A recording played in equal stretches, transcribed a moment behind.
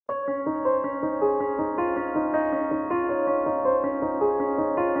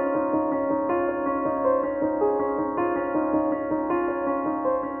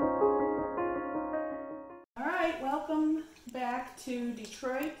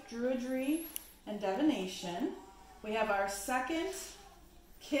Druidry and Divination. We have our second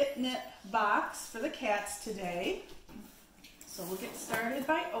KitNipBox for the cats today. So we'll get started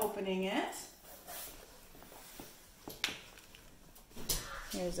by opening it.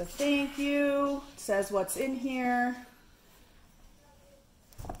 Here's a thank you. It says what's in here.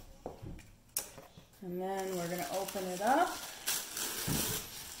 And then we're going to open it up.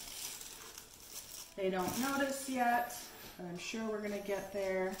 They don't notice yet, but I'm sure we're going to get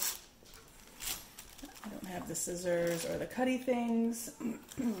there. I don't have the scissors or the cutty things.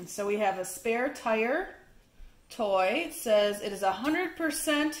 So we have a spare tire toy. It says it is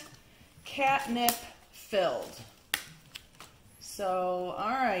 100% catnip filled. So, all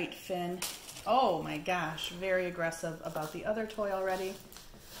right, Finn. Oh my gosh, very aggressive about the other toy already.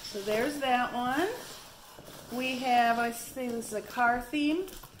 So there's that one. We have, I think this is a car theme.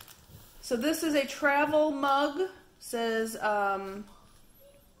 So this is a travel mug. It says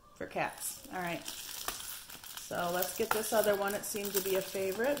for cats. All right. So let's get this other one. It seemed to be a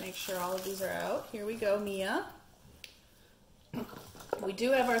favorite. Make sure all of these are out. Here we go, Mia. We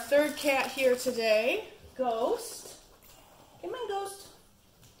do have our third cat here today, Ghost. Come on, Ghost.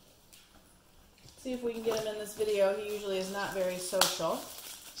 See if we can get him in this video. He usually is not very social.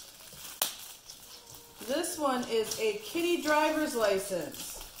 This one is a kitty driver's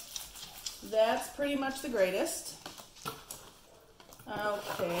license. That's pretty much the greatest.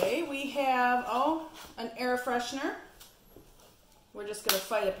 Okay, we have, an air freshener. We're just going to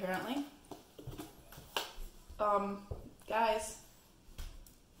fight, apparently. Guys.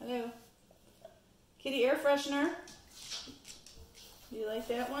 Hello. Kitty air freshener. Do you like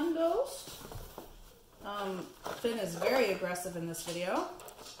that one, Ghost? Finn is very aggressive in this video.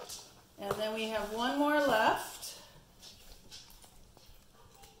 And then we have one more left.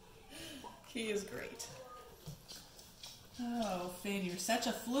 He is great. Oh, Finn, you're such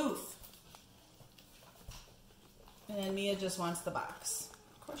a floof. And Mia just wants the box.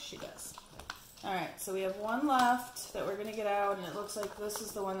 Of course she does. All right, so we have one left that we're going to get out, and it looks like this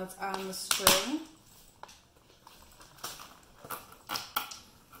is the one that's on the string.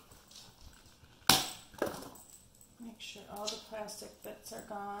 Make sure all the plastic bits are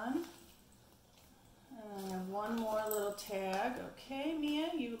gone. And I have one more little tag. Okay, Mia,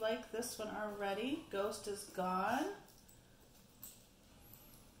 you like this one already. Ghost is gone.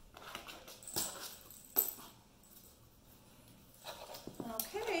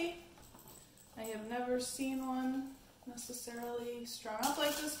 Okay. I have never seen one necessarily strung up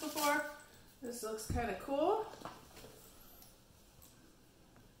like this before. This looks kind of cool.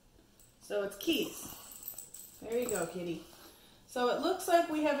 So it's keys. There you go, kitty. So it looks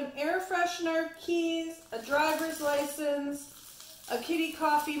like we have an air freshener, keys, a driver's license, a kitty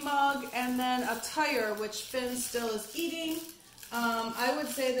coffee mug, and then a tire, which Finn still is eating. I would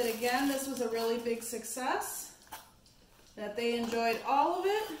say that, again, this was a really big success, that they enjoyed all of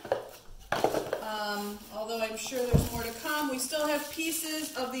it. Although I'm sure there's more to come. We still have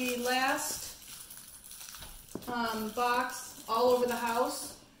pieces of the last box all over the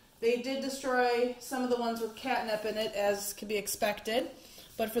house. They did destroy some of the ones with catnip in it, as can be expected.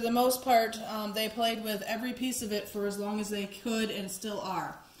 But for the most part, they played with every piece of it for as long as they could and still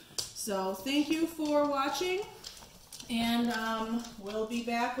are. So thank you for watching. And we'll be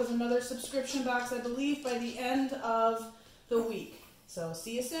back with another subscription box, I believe, by the end of the week. So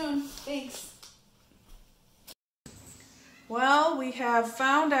see you soon. Thanks. Well, we have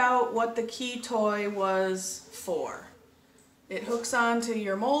found out what the key toy was for. It hooks onto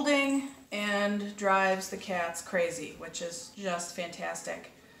your molding and drives the cats crazy, which is just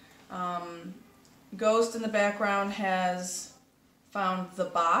fantastic. Ghost in the background has found the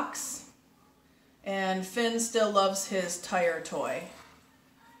box, and Finn still loves his tire toy.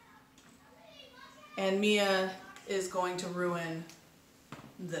 And Mia is going to ruin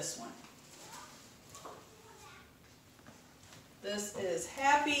this one. This is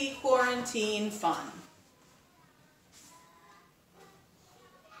happy quarantine fun.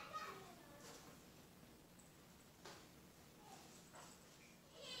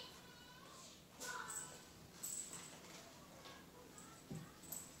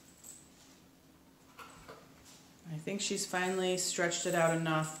 I think she's finally stretched it out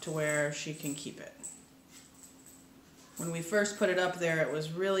enough to where she can keep it. When we first put it up there, it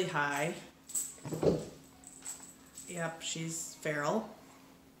was really high. Yep, she's feral.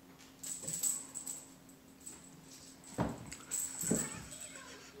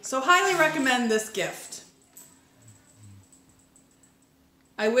 So highly recommend this gift.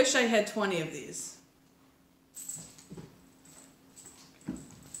 I wish I had 20 of these.